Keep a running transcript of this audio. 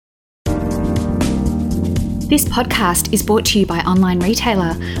This podcast is brought to you by Online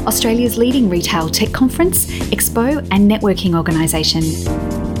Retailer, Australia's leading retail tech conference, expo and networking organisation.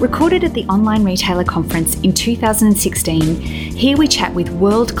 Recorded at the Online Retailer Conference in 2016, here we chat with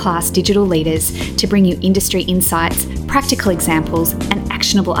world-class digital leaders to bring you industry insights, practical examples and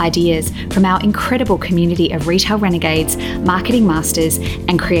actionable ideas from our incredible community of retail renegades, marketing masters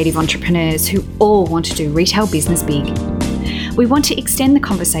and creative entrepreneurs who all want to do retail business big. We want to extend the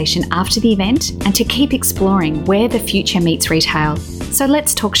conversation after the event and to keep exploring where the future meets retail. So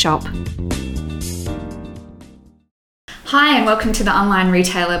let's talk shop. Hi and welcome to the Online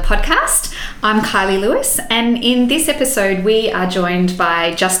Retailer podcast. I'm Kylie Lewis, and in this episode we are joined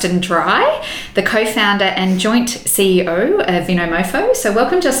by Justin Dry, the co-founder and joint CEO of Vinomofo. So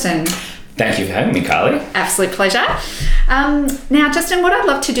welcome, Justin. Thank you for having me, Kylie. Absolute pleasure. Now, Justin, what I'd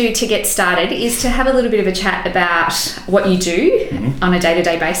love to do to get started is to have a little bit of a chat about what you do on a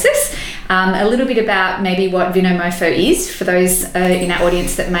day-to-day basis, a little bit about maybe what Vinomofo is for those in our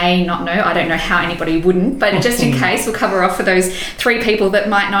audience that may not know. I don't know how anybody wouldn't, but just in case, we'll cover off for those three people that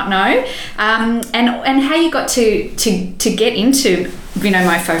might not know, and how you got to get into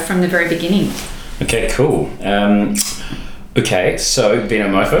Vinomofo from the very beginning. Okay, cool. So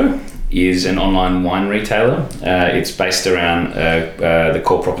Vinomofo is an online wine retailer. It's based around the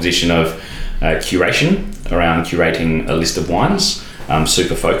core proposition of curation, around curating a list of wines,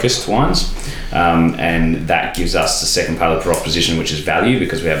 super focused wines, and that gives us the second part of the proposition, which is value,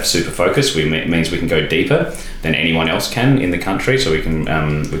 because we have super focus. It means we can go deeper than anyone else can in the country, so we can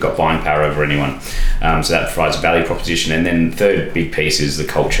we've got buying power over anyone. So that provides a value proposition. And then the third big piece is the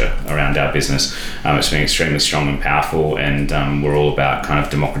culture around our business. It's been extremely strong and powerful, and we're all about kind of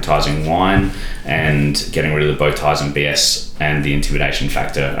democratizing wine and getting rid of the bow ties and BS and the intimidation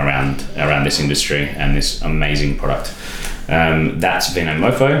factor around this industry and this amazing product. That's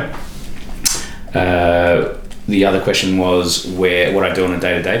Vinomofo. The other question was what I do on a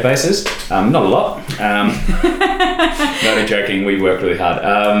day-to-day basis. Not a lot. No joking, we work really hard.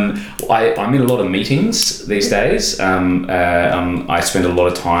 I'm in a lot of meetings these days. I spend a lot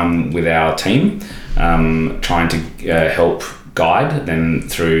of time with our team trying to help guide them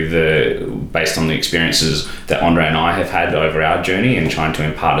through based on the experiences that Andre and I have had over our journey, and trying to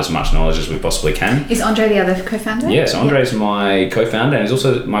impart as much knowledge as we possibly can. Is Andre the other co-founder? Yes, Andre's my co-founder, and he's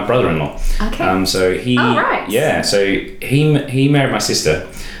also my brother-in-law. Okay. So he married my sister.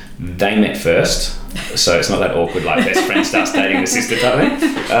 They met first, so it's not that awkward, like best friend starts dating the sister type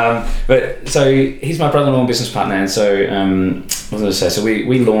thing. But so he's my brother-in-law and business partner, and so what was I going to say? So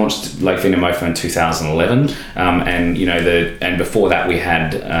we launched like Vinomofo in 2011, and before that we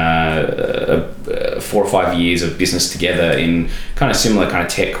had 4 or 5 years of business together in kind of similar kind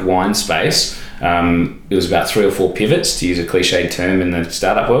of tech wine space. It was about 3 or 4 pivots, to use a cliched term in the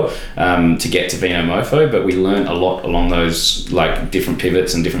startup world, to get to Vinomofo, but we learned a lot along those like different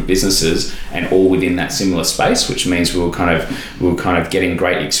pivots and different businesses, and all within that similar space, which means we were kind of getting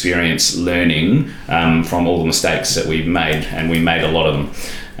great experience learning from all the mistakes that we've made, and we made a lot of them.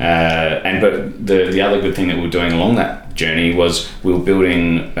 But the other good thing that we were doing along that journey was we were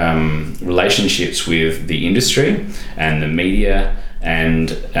building relationships with the industry and the media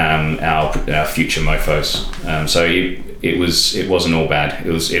and our future mofos. So it wasn't all bad.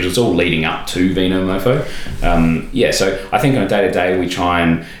 It was all leading up to Vinomofo. So I think on a day-to-day we try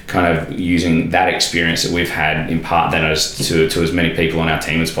and kind of using that experience that we've had, impart that to as many people on our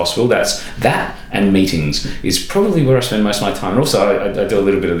team as possible. That and meetings is probably where I spend most of my time. And also I do a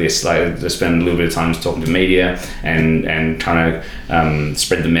little bit of this, like I spend a little bit of time talking to media and trying to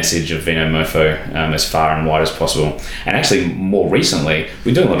spread the message of Vinomofo as far and wide as possible. And actually more recently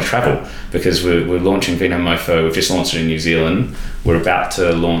we're doing a lot of travel, because we're launching Vinomofo. We've just launched it in New Zealand. We're about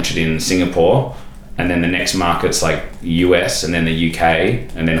to launch it in Singapore, and then the next markets like US, and then the UK,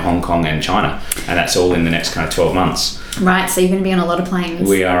 and then Hong Kong and China, and that's all in the next kind of 12 months. Right, so you're going to be on a lot of planes.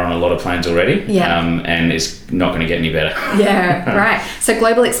 We are on a lot of planes already, and it's not going to get any better. Yeah, right. So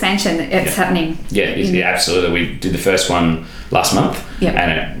global expansion, it's happening. Yeah, absolutely. We did the first one last month,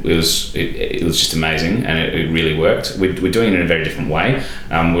 and it was just amazing, and it really worked. We're doing it in a very different way.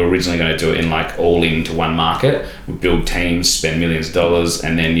 We're originally going to do it in like all into one market. We build teams, spend millions of dollars,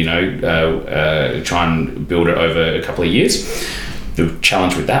 and then try and build it over a couple of years. The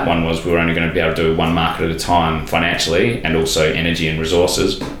challenge with that one was we were only going to be able to do one market at a time financially, and also energy and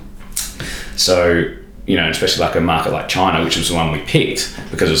resources. So, especially like a market like China, which was the one we picked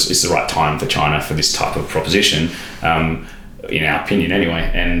because it's the right time for China for this type of proposition, in our opinion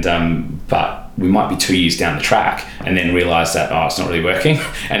anyway. And but we might be 2 years down the track and then realize that, it's not really working.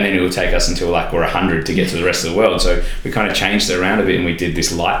 And then it will take us until like we're 100 to get to the rest of the world. So we kind of changed it around a bit, and we did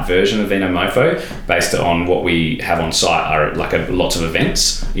this light version of Vinomofo based on what we have on site are like lots of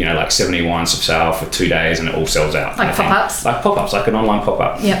events, like 70 wines for sale for 2 days, and it all sells out. Like pop-ups? Like pop-ups, like an online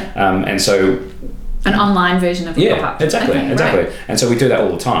pop-up. Yeah. And so... An online version of a pop-up. Exactly. Right. And so we do that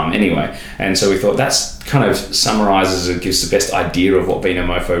all the time anyway. And so we thought that's kind of summarizes and gives the best idea of what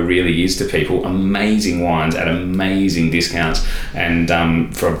Vinomofo really is to people. Amazing wines at amazing discounts,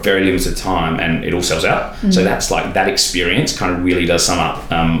 and for a very limited time, and it all sells out. So that's like, that experience kind of really does sum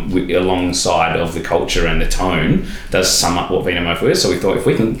up, alongside of the culture and the tone, does sum up what Vinomofo is. So we thought if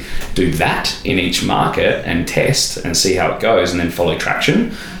we can do that in each market and test and see how it goes, and then follow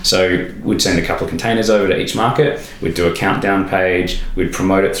traction. So we'd send a couple of containers over to each market, we'd do a countdown page, we'd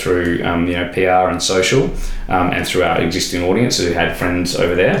promote it through PR and social, and through our existing audience who had friends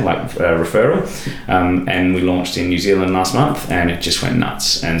over there, like referral. And we launched in New Zealand last month, and it just went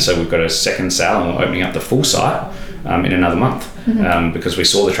nuts. And so we've got a second sale, and we're opening up the full site in another month, because we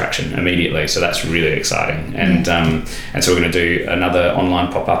saw the traction immediately. So that's really exciting. And so we're going to do another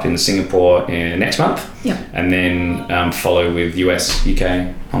online pop-up in Singapore next month, and then follow with US,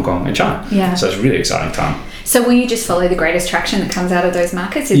 UK, Hong Kong and China. So it's a really exciting time. So will you just follow the greatest traction that comes out of those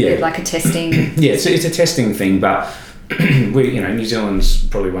markets? Is it like a testing? It's a testing thing, but we, New Zealand's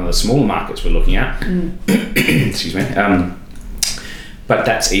probably one of the smaller markets we're looking at. Excuse me. But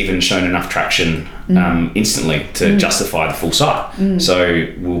that's even shown enough traction instantly to justify the full site.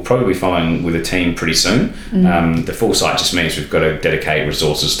 So we'll probably be following with a team pretty soon. The full site just means we've got to dedicate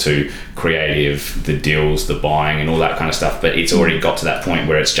resources to creative, the deals, the buying and all that kind of stuff. But it's already got to that point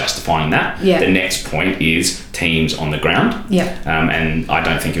where it's justifying that. The next point is teams on the ground. And I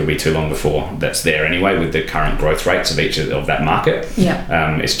don't think it'll be too long before that's there anyway, with the current growth rates of each of that market.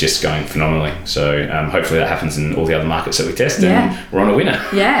 It's just going phenomenally. So hopefully that happens in all the other markets that we test, and we're on a winner.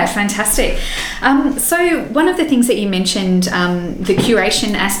 Fantastic. So one of the things that you mentioned, the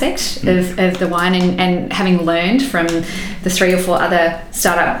curation aspect of the wine, and having learned from the 3 or 4 other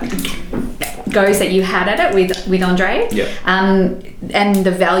startup goes that you had at it with Andre, and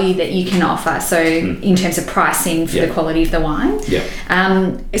the value that you can offer. So in terms of pricing for the quality of the wine.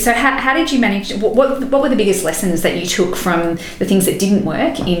 So how did you manage? What were the biggest lessons that you took from the things that didn't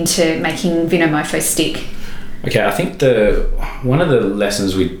work into making Vinomofo stick? Okay, I think one of the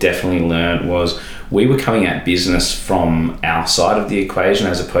lessons we definitely learned was we were coming at business from our side of the equation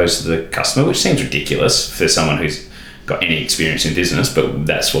as opposed to the customer, which seems ridiculous for someone who's got any experience in business, but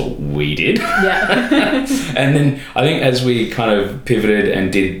that's what we did. And then I think as we kind of pivoted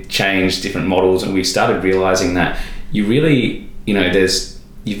and did change different models, and we started realizing that you really,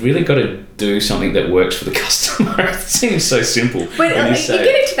 you've really got to do something that works for the customer. It seems so simple. But you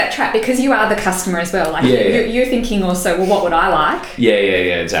get into that trap because you are the customer as well. Like you're thinking also, well, what would I like?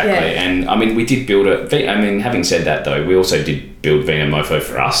 Exactly. And I mean, we did build it. I mean, having said that though, we also did build Vinomofo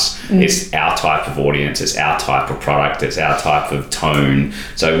for us. It's our type of audience, it's our type of product, it's our type of tone.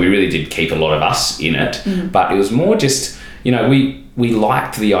 So we really did keep a lot of us in it. But it was more just, we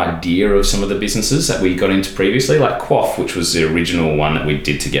liked the idea of some of the businesses that we got into previously, like Quaff, which was the original one that we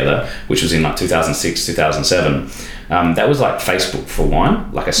did together, which was in like 2006, 2007. That was like Facebook for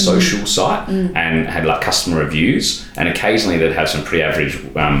wine, like a social site, and had like customer reviews, and occasionally they'd have some pretty average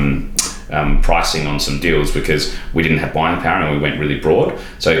pricing on some deals because we didn't have buying power and we went really broad.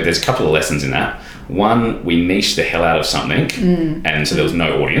 So there's a couple of lessons in that. One, we niched the hell out of something, and so there was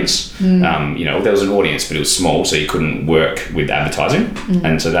no audience. There was an audience, but it was small, so you couldn't work with advertising,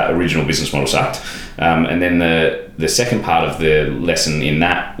 and so that original business model sucked. And then the second part of the lesson in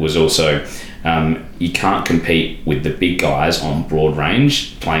that was also you can't compete with the big guys on broad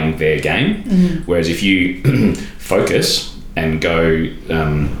range playing their game. Whereas if you focus and go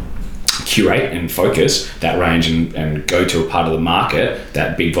curate and focus that range and go to a part of the market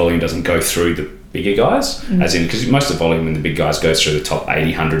that big volume doesn't go through the bigger guys, as in, because most of the volume in the big guys goes through the top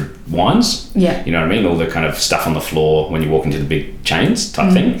 80, 100 wines. You know what I mean? All the kind of stuff on the floor when you walk into the big chains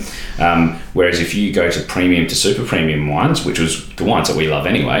type thing. Whereas if you go to premium to super premium wines, which was the wines that we love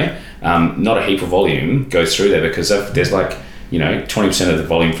anyway, not a heap of volume goes through there because there's like, 20% of the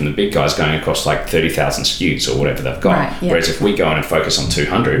volume from the big guys going across like 30,000 SKUs or whatever they've got. Whereas if we go in and focus on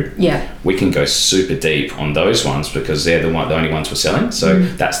 200, we can go super deep on those ones because they're the only ones we're selling. So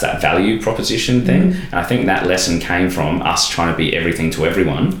that's that value proposition thing. And I think that lesson came from us trying to be everything to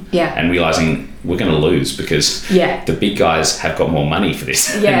everyone and realizing we're going to lose because the big guys have got more money for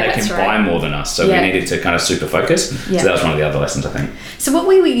this and they can buy more than us. So we needed to kind of super focus. So that was one of the other lessons, I think. So what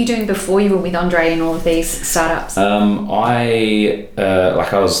were you doing before you were with Andre in all of these startups? I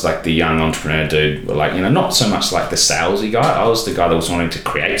was like the young entrepreneur dude, like, you know, not so much like the salesy guy. I was the guy that was wanting to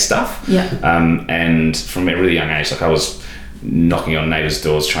create stuff. And from a really young age, like I was knocking on neighbours'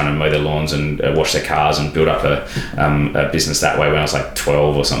 doors trying to mow their lawns and wash their cars and build up a business that way when I was like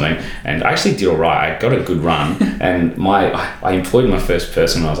 12 or something. And I actually did all right. I got a good run and I employed my first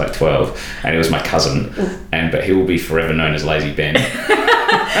person when I was like 12 and it was my cousin, but he will be forever known as Lazy Ben.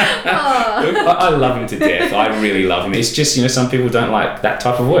 I love him to death. I really love him. It's just, you know, some people don't like that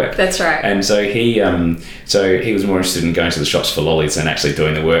type of work. That's right. And so he was more interested in going to the shops for lollies than actually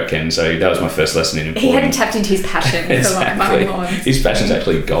doing the work. And so that was my first lesson in employing. He hadn't tapped into his passion for mowing lawns. His passion is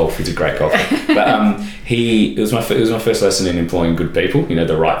actually golf. He's a great golfer. But it was my first lesson in employing good people. You know,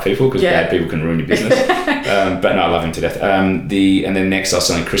 the right people, because bad people can ruin your business. But no, I love him to death. And then next I was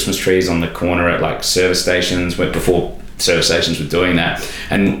selling Christmas trees on the corner at like service stations. Before service stations were doing that,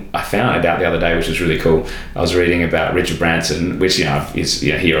 and I found out the other day, which was really cool. I was reading about Richard Branson, which, you know, is,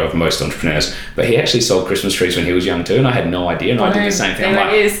 you know, hero of most entrepreneurs, but he actually sold Christmas trees when he was young too, and I had no idea. And I did the same thing. I'm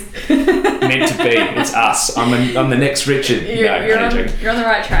like, meant to be. It's us. I'm the next Richard. You're on the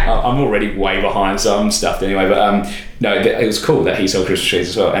right track. I'm already way behind, so I'm stuffed anyway. But no, it was cool that he sold Christmas trees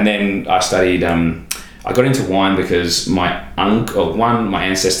as well. And then I studied. I got into wine because my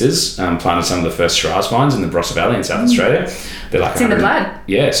ancestors planted some of the first Shiraz vines in the Barossa Valley in South Australia. They're like it's in the blood.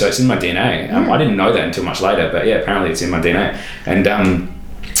 Yeah, so it's in my DNA. I didn't know that until much later, but yeah, apparently it's in my DNA.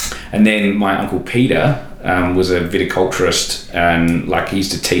 And then my uncle Peter was a viticulturist, and like he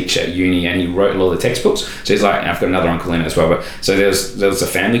used to teach at uni, and he wrote a lot of the textbooks. So he's like, I've got another uncle in it as well. But so there was a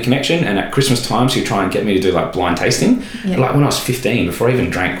family connection, and at Christmas times he'd try and get me to do like blind tasting. Yeah. Like when I was 15, before I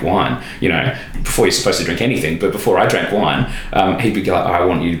even drank wine, you know, before you're supposed to drink anything, but before I drank wine, he'd be like, I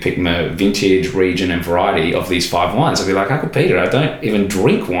want you to pick my vintage, region, and variety of these 5 wines. I'd be like, Uncle Peter, I don't even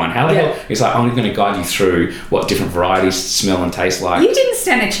drink wine. How the hell? He's like, I'm going to guide you through what different varieties smell and taste like. You didn't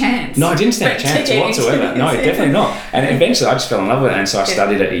stand a chance. No, I didn't stand a chance whatsoever. No, definitely not. And eventually I just fell in love with it, and so I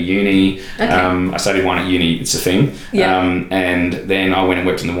studied at a uni. Okay. I studied wine at uni. It's a thing. Yeah. And then I went and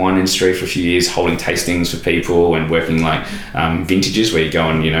worked in the wine industry for a few years, holding tastings for people and working like vintages where you go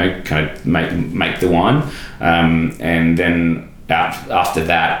and, you know, kind of make the wine. And then after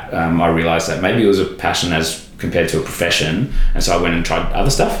that, I realised that maybe it was a passion as compared to a profession, and so I went and tried other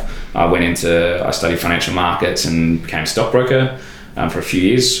stuff. I studied financial markets and became a stockbroker. For a few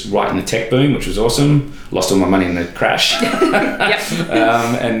years, right in the tech boom, which was awesome. Lost all my money in the crash.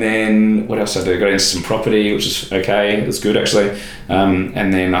 And then what else did I do? Got into some property, which is okay. It was good actually.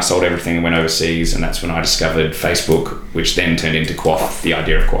 And then I sold everything and went overseas, and that's when I discovered Facebook, which then turned into Quaff, the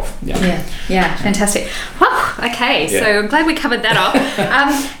idea of Quaff. Yeah, fantastic. Wow, okay, so I'm glad we covered that off.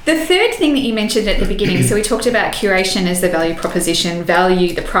 The third thing that you mentioned at the beginning, so we talked about curation as the value proposition,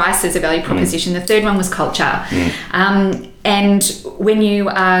 the price as a value proposition. The third one was culture. And when you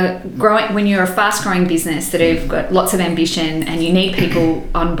are growing, when you're a fast-growing business that have got lots of ambition and you need people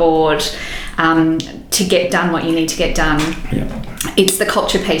on board to get done what you need to get done, it's the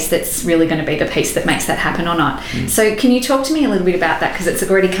culture piece that's really going to be the piece that makes that happen or not. So can you talk to me a little bit about that, because it's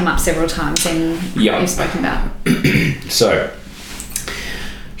already come up several times and you've spoken about. So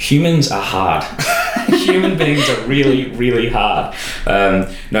humans are hard. Human beings are really, really hard.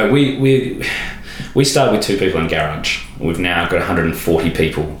 No, we started with 2 people in a garage. We've now got 140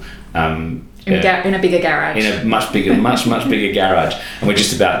 people. In a bigger garage. In a much bigger garage. And we're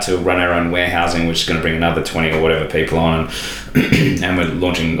just about to run our own warehousing, which is going to bring another 20 or whatever people on. And we're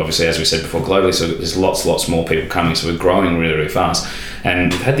launching, obviously, as we said before, globally. So there's lots more people coming. So we're growing really, really fast.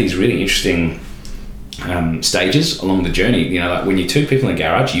 And we've had these really interesting stages along the journey. You know, like when you're 2 people in a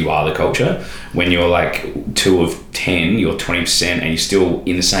garage, you are the culture. When you're like 2 of 10, you're 20%, and you're still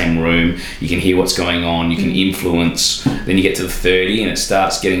in the same room. You can hear what's going on. You can influence. Then you get to the 30, and it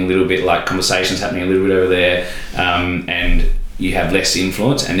starts getting a little bit like conversations happening a little bit over there, and you have less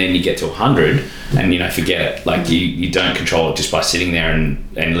influence. And then you get to 100, and, you know, forget it. Like you don't control it just by sitting there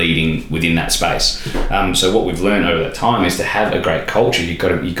and leading within that space. So what we've learned over that time is to have a great culture. You've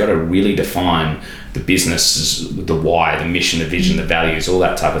got to really define the business, the why, the mission, the vision, the values, all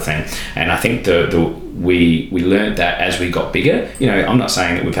that type of thing. And I think we learned that as we got bigger. You know, I'm not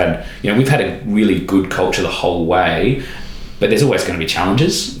saying that we've had a really good culture the whole way, but there's always going to be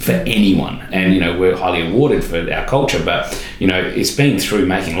challenges for anyone. And, you know, we're highly awarded for our culture, but, you know, it's been through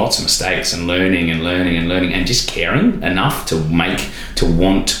making lots of mistakes and learning and just caring enough to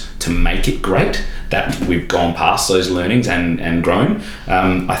want to make it great that we've gone past those learnings and grown.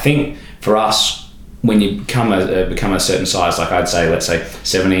 I think for us, when you become a certain size, like I'd say, let's say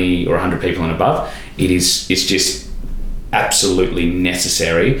 70 or 100 people and above, it's just absolutely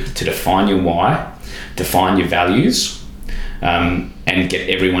necessary to define your why, define your values, and get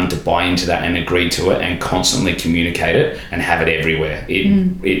everyone to buy into that and agree to it and constantly communicate it and have it everywhere.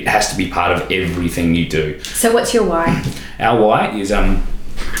 It has to be part of everything you do. So what's your why? Our why is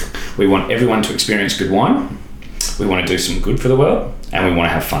we want everyone to experience good wine, we want to do some good for the world, and we want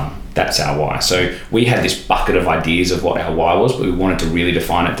to have fun. That's our why. So we had this bucket of ideas of what our why was, but we wanted to really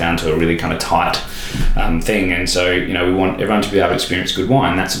define it down to a really kind of tight thing. And so, we want everyone to be able to experience good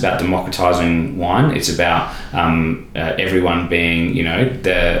wine. That's about democratizing wine. It's about everyone being,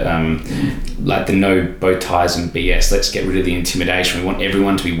 the no bow ties and BS. Let's get rid of the intimidation. We want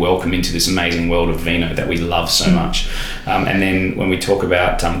everyone to be welcome into this amazing world of vino that we love so much. And then when we talk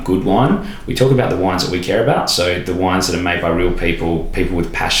about good wine, we talk about the wines that we care about. So the wines that are made by real people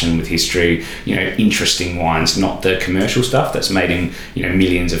with passion, with history, interesting wines, not the commercial stuff that's made in,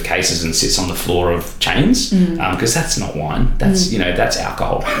 millions of cases and sits on the floor of chains, because that's not wine. That's, that's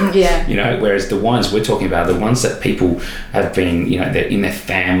alcohol. Yeah. Whereas the wines we're talking about, the ones that people have been, they're in their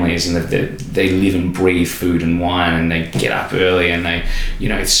families and they live and breathe food and wine, and they get up early and they,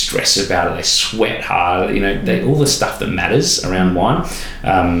 stress about it. They sweat hard, all the stuff that matters around wine.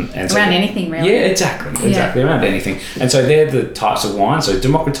 And so around anything, really. Yeah, exactly, around anything. And so they're the types of wine. So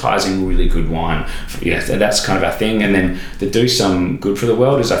democratizing really good wine, that's kind of our thing. And then to do some good for the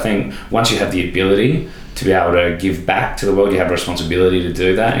world is, I think, once you have the ability to be able to give back to the world, you have a responsibility to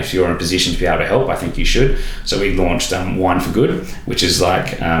do that. If you're in a position to be able to help, I think you should. So we launched Wine for Good, which is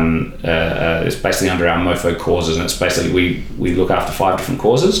like it's basically under our Mofo causes, and it's basically we look after 5 different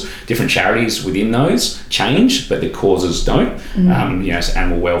causes. Different charities within those change, but the causes don't. So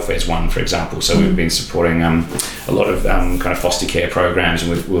animal welfare is one, for example. So we've been supporting a lot of kind of foster care programs,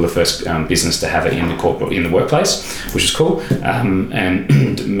 and we're the first business to have it in the workplace, which is cool.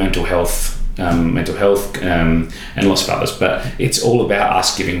 And mental health, and lots of others. But it's all about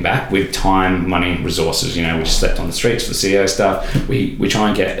us giving back with time, money, resources. We just slept on the streets for the CEO stuff. We try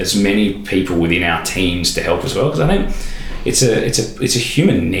and get as many people within our teams to help as well, because I think it's a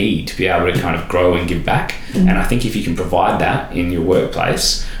human need to be able to kind of grow and give back. And I think if you can provide that in your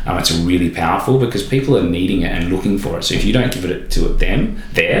workplace, it's really powerful, because people are needing it and looking for it. So if you don't give it to them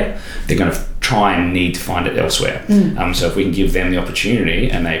they're going to try and need to find it elsewhere. So if we can give them the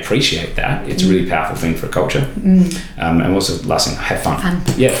opportunity and they appreciate that, it's a really powerful thing for a culture. And also, last thing, have fun.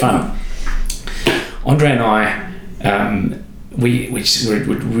 Yeah, fun. Andre and I, we're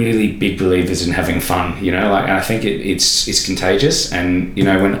really big believers in having fun, and I think it's contagious. And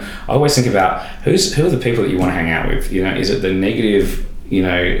when I always think about who are the people that you want to hang out with, is it the negative,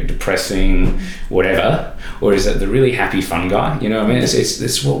 depressing, whatever, or is it the really happy fun guy?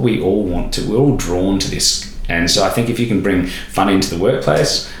 It's what we all want to. We're all drawn to this. And so I think if you can bring fun into the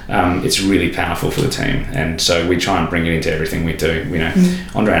workplace, it's really powerful for the team. And so we try and bring it into everything we do.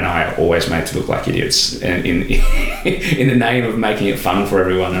 Andre and I are always made to look like idiots in the name of making it fun for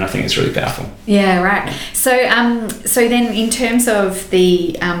everyone. And I think it's really powerful. Yeah, right. So then in terms of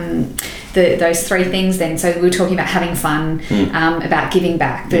those 3 things then, so we were talking about having fun, about giving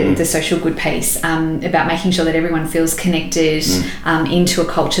back, the social good piece, about making sure that everyone feels connected into a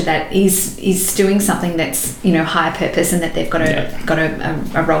culture that is doing something that's higher purpose, and that they've got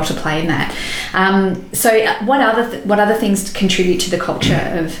a role to play in that. So what other things contribute to the culture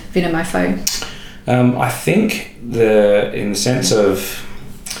of Vinomofo? I think in the sense of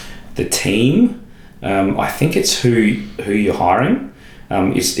the team, I think it's who you're hiring.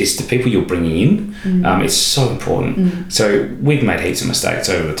 It's the people you're bringing in. It's so important. So we've made heaps of mistakes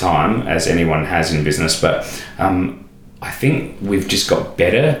over the time, as anyone has in business, but I think we've just got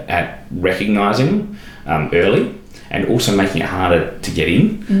better at recognising early, and also making it harder to get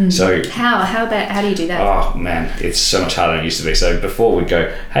in. So how do you do that? Oh man, it's so much harder than it used to be. So before we'd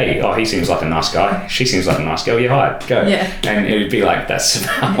go, hey, he seems like a nice guy, she seems like a nice girl, hired, go. Yeah. And it would be like, that's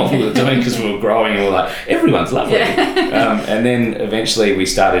what we were doing, because we were growing and we were like, everyone's lovely. Yeah. And then eventually we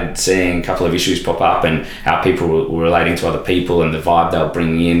started seeing a couple of issues pop up, and how people were relating to other people, and the vibe they were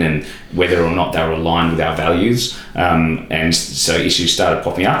bringing in, and whether or not they were aligned with our values. And so issues started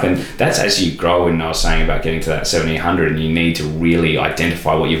popping up, and that's as you grow. And I was saying about getting to that 70, 100, and you need to really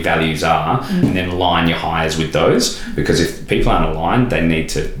identify what your values are, and then align your hires with those, because if people aren't aligned, they need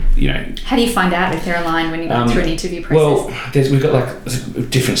to, How do you find out if they're aligned when you go through an interview process? Well, we've got like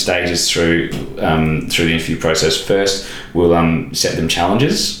different stages through the interview process. First, we'll set them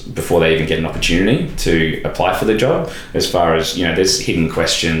challenges before they even get an opportunity to apply for the job. As far as, there's hidden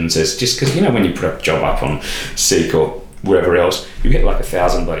questions. There's just because, when you put a job up on Seek or wherever else, you get like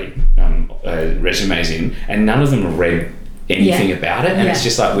 1,000 bloody resumes in, and none of them have read anything about it, and it's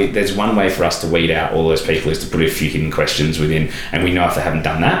just like there's one way for us to weed out all those people is to put a few hidden questions within, and we know if they haven't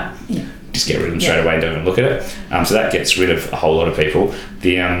done that, just get rid of them straight away and don't even look at it. So that gets rid of a whole lot of people.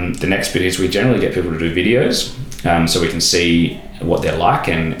 The next bit is we generally get people to do videos, so we can see what they're like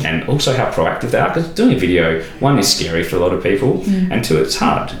and also how proactive they are, because doing a video, one, is scary for a lot of people, and two, it's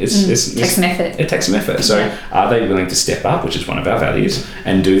hard. It takes some effort. It takes some effort. So are they willing to step up, which is one of our values,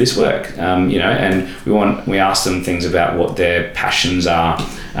 and do this work? And we ask them things about what their passions are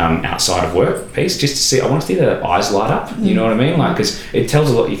outside of work piece, just to see. I want to see their eyes light up. You know what I mean? Like, because it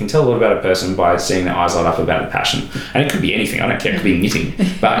tells a lot. You can tell a lot about a person by seeing their eyes light up about the passion, and it could be anything. I don't care. It could be knitting,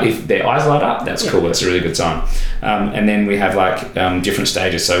 but if their eyes light up, that's cool. That's a really good sign. And then we have like different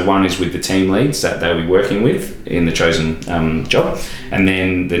stages. So one is with the team leads that they'll be working with in the chosen job, and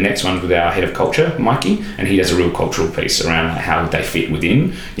then the next one's with our head of culture, Mikey, and he does a real cultural piece around like how they fit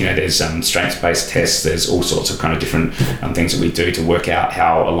within. There's strengths-based tests. There's all sorts of kind of different things that we do to work out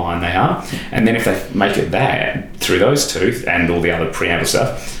how aligned they are. And then if they make it there through those two and all the other preamble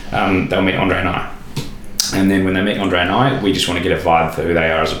stuff, they'll meet Andre and I. And then when they meet Andre and I, we just want to get a vibe for who they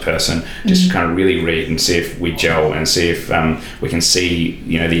are as a person, just kind of really read and see if we gel and see if we can see,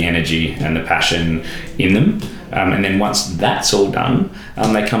 the energy and the passion in them. And then once that's all done,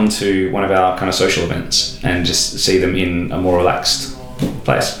 they come to one of our kind of social events and just see them in a more relaxed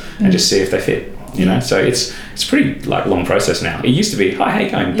place and just see if they fit. So it's pretty like long process now. It used to be, hi, how you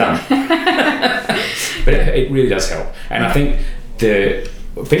going? Done. But it really does help. And I think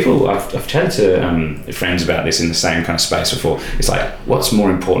people, I've chatted to friends about this in the same kind of space before. It's like, what's more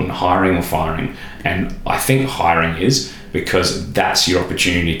important, hiring or firing? And I think hiring is, because that's your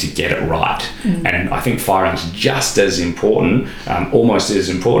opportunity to get it right. And I think firing is just as important, almost as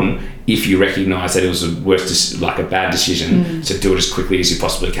important, if you recognise that it was a bad decision, to do it as quickly as you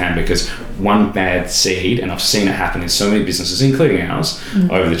possibly can, because one bad seed, and I've seen it happen in so many businesses, including ours,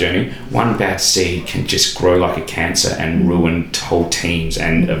 over the journey, one bad seed can just grow like a cancer and ruin whole teams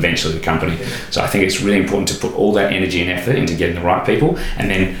and eventually the company. So I think it's really important to put all that energy and effort into getting the right people, and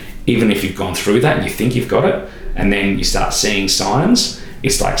then even if you've gone through that and you think you've got it, and then you start seeing signs,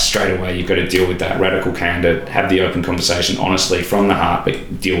 it's like straight away you've got to deal with that radical candor, have the open conversation honestly from the heart,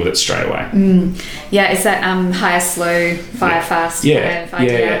 but deal with it straight away. It's that hire slow, fire fast kind of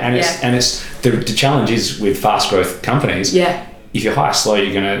idea. And it's the challenge is with fast growth companies. If you hire slow,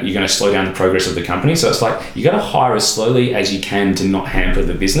 you're gonna slow down the progress of the company. So it's like you got to hire as slowly as you can to not hamper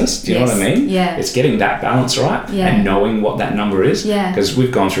the business. Do you know what I mean? It's getting that balance right and knowing what that number is. Because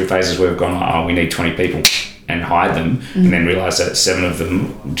we've gone through phases where we've gone like, oh, we need 20 people, and hired them, and then realised that 7 of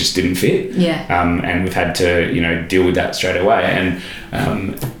them just didn't fit. And we've had to deal with that straight away.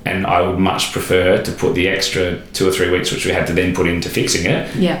 And I would much prefer to put the extra 2 or 3 weeks, which we had to then put into fixing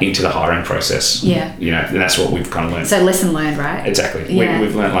it, into the hiring process. And that's what we've kind of learned. So lesson learned, right? Exactly.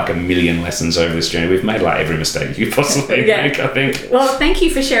 We've learned like a million lessons over this journey. We've made like every mistake you could possibly make, I think. Well, thank you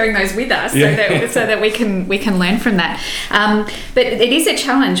for sharing those with us, so that we can learn from that. But it is a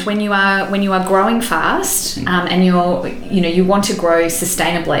challenge when you are growing fast, and you want to grow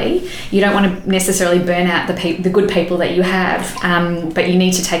sustainably. You don't want to necessarily burn out the good people that you have, but you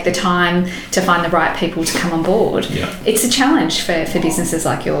need to take the time to find the right people to come on board. It's a challenge for businesses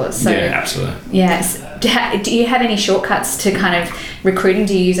like yours. So, absolutely. Yes. Do you have any shortcuts to kind of recruiting?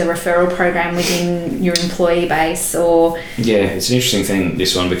 Do you use a referral program within your employee base, or? It's an interesting thing,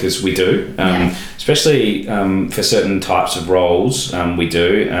 this one, because we do, especially for certain types of roles. We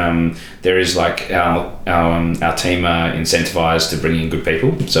do. There is like our team are incentivized to bring in good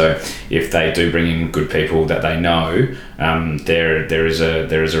people. So if they do bring in good people that they know, there is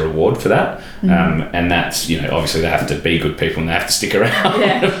a reward for that. And that's obviously they have to be good people and they have to stick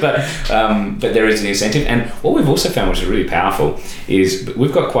around. but there is an incentive. And what we've also found, which is really powerful, is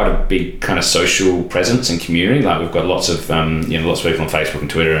we've got quite a big kind of social presence and community. Like we've got lots of lots of people on Facebook and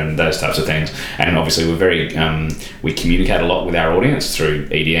Twitter and those types of things. And obviously we're very we communicate a lot with our audience through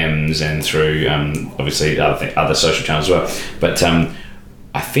EDMs and through obviously other social channels as well. But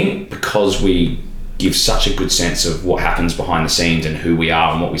I think because we give such a good sense of what happens behind the scenes and who we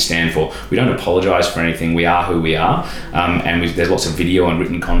are and what we stand for, we don't apologise for anything. We are who we are, and there's lots of video and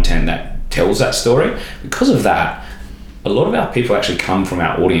written content that tells that story. Because of that, a lot of our people actually come from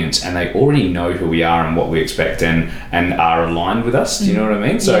our audience and they already know who we are and what we expect and are aligned with us. Do you know what I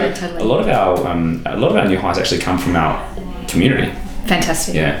mean? So totally. a lot of our new hires actually come from our community.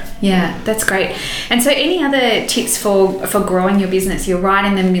 Fantastic. Yeah, that's great. And so any other tips for growing your business? You're right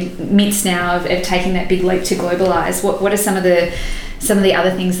in the midst now of taking that big leap to globalise. What are some of the some of the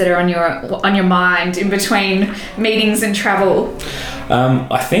other things that are on your mind in between meetings and travel?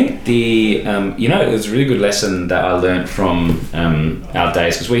 I think it was a really good lesson that I learned from our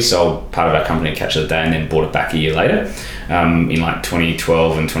days, because we sold part of our company at Catch of the Day and then bought it back a year later. In like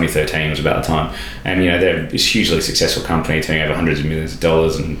 2012 and 2013 was about the time. And, they're this hugely successful company, turning over hundreds of millions of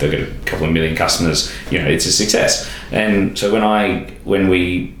dollars, and they've got a couple of million customers. It's a success. And so when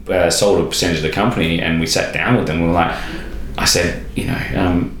we sold a percentage of the company and we sat down with them, I said,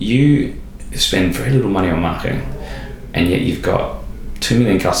 you spend very little money on marketing, and yet you've got 2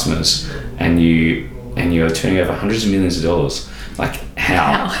 million customers, and you're turning over hundreds of millions of dollars. Like,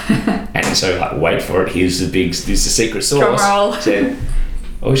 how? And so, wait for it. Here's the secret sauce. Drum roll. Said,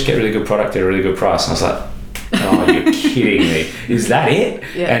 always get a really good product at a really good price. And I was like, oh, you're kidding me. Is that it?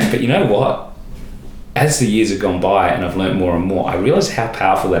 Yeah. But you know what? As the years have gone by and I've learned more and more, I realise how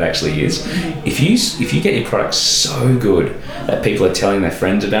powerful that actually is. If you get your product so good that people are telling their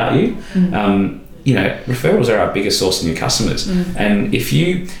friends about you, referrals are our biggest source of new customers. And if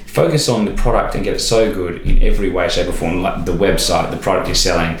you focus on the product and get it so good in every way, shape or form, like the website, the product you're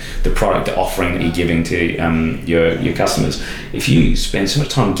selling, the product, the offering that you're giving to your customers, if you spend so much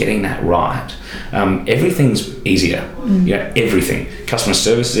time getting that right, everything's easier. Everything. Customer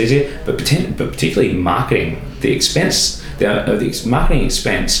service is easier, but particularly marketing, the expense, the marketing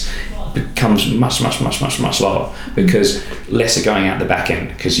expense becomes much lower, because less are going out the back end,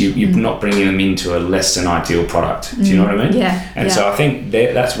 because you're not bringing them into a less than ideal product. Do you know what I mean? Yeah. And so I think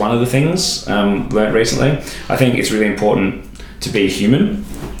that's one of the things learned recently. I think it's really important to be human.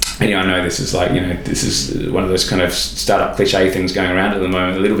 And I know this is this is one of those kind of startup cliche things going around at the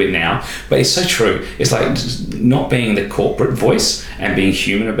moment a little bit now, but it's so true. It's like not being the corporate voice and being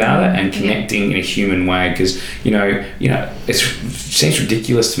human about it and connecting in a human way, because it seems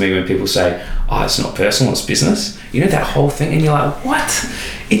ridiculous to me when people say, oh, it's not personal, it's business. That whole thing, and you're like, what?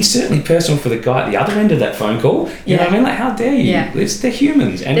 It's certainly personal for the guy at the other end of that phone call. You know what I mean? Like, how dare you? Yeah. They're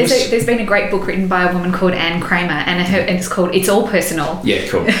humans. And there's been a great book written by a woman called Anne Kramer, and it's called It's All Personal. Yeah,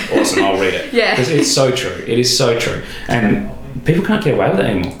 cool. Awesome. I'll read it. Yeah. Because it's so true. It is so true. And people can't get away with it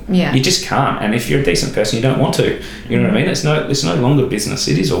anymore. Yeah. You just can't. And if you're a decent person, you don't want to. You know what I mean? It's no longer business.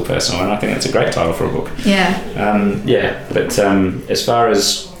 It is all personal, and I think that's a great title for a book. Yeah. But as far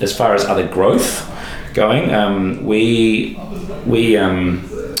as other growth going,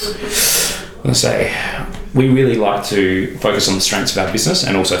 we really like to focus on the strengths of our business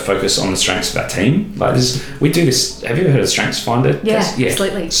and also focus on the strengths of our team. We do this. Have you ever heard of Strengths Finder? Yeah,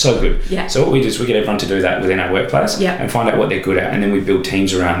 absolutely. So good. Yeah. So what we do is we get everyone to do that within our workplace and find out what they're good at, and then we build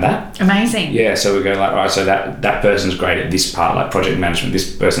teams around that. Amazing. Yeah. So we go all right, so that person's great at this part, like project management.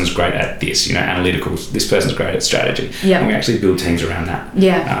 This person's great at this, analytical. This person's great at strategy. Yeah. And we actually build teams around that.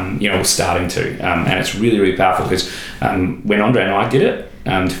 Yeah. We're starting to, and it's really, really powerful, because when Andre and I did it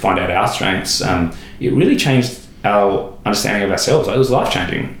to find out our strengths, it really changed our understanding of ourselves. It was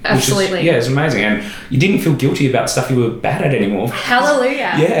life-changing. Absolutely. It's amazing. And you didn't feel guilty about stuff you were bad at anymore.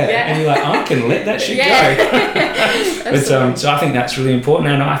 Hallelujah. Yeah. And you're like, I can let that shit go. But, so I think that's really important.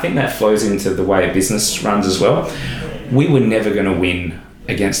 And I think that flows into the way a business runs as well. We were never going to win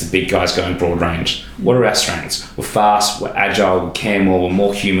against the big guys going broad range. What are our strengths? We're fast, we're agile, we care more, we're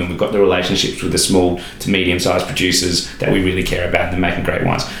more human, we've got the relationships with the small to medium-sized producers that we really care about and they're making great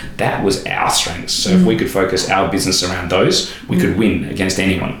wines. That was our strengths. So if we could focus our business around those, we could win against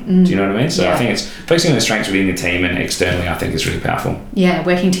anyone. Do you know what I mean? So I think it's focusing on the strengths within the team and externally, I think is really powerful. Yeah,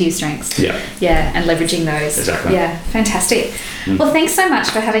 working to your strengths. Yeah, and leveraging those. Exactly. Yeah, fantastic. Well, thanks so much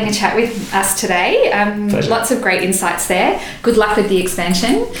for having a chat with us today. Lots of great insights there. Good luck with the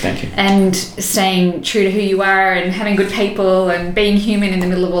expansion. Thank you. And staying true to who you are and having good people and being human in the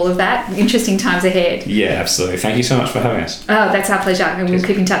middle of all of that. Interesting times ahead. Yeah, absolutely. Thank you so much for having us. Oh, that's our pleasure. And we'll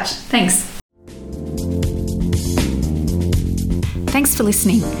keep in touch. Thanks. Thanks for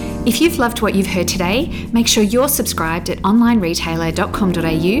listening. If you've loved what you've heard today, make sure you're subscribed at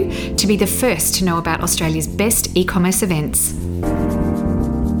onlineretailer.com.au to be the first to know about Australia's best e-commerce events.